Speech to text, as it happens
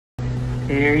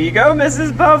Here you go,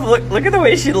 Mrs. Puff. Look at the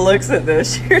way she looks at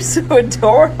this. You're so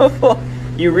adorable.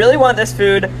 You really want this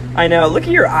food. I know. Look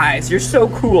at your eyes. You're so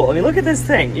cool. I mean, look at this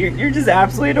thing. You're just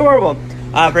absolutely adorable.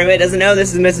 For anybody that doesn't know,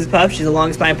 this is Mrs. Puff. She's a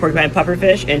long spine porcupine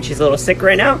pufferfish, and she's a little sick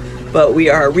right now. But we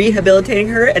are rehabilitating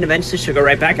her, and eventually she'll go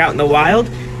right back out in the wild.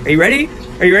 Are you ready?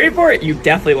 Are you ready for it? You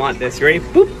definitely want this. You ready?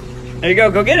 Boop. There you go.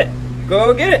 Go get it.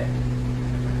 Go get it.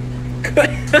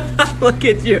 Look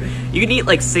at you. You can eat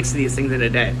like 6 of these things in a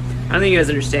day. I don't think you guys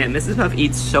understand. Mrs. Puff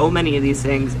eats so many of these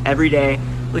things every day.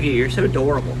 Look at you. You're so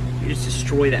adorable. You just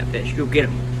destroy that fish. Go get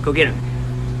him. Go get him.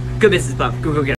 Good, Mrs. Puff. Go get him.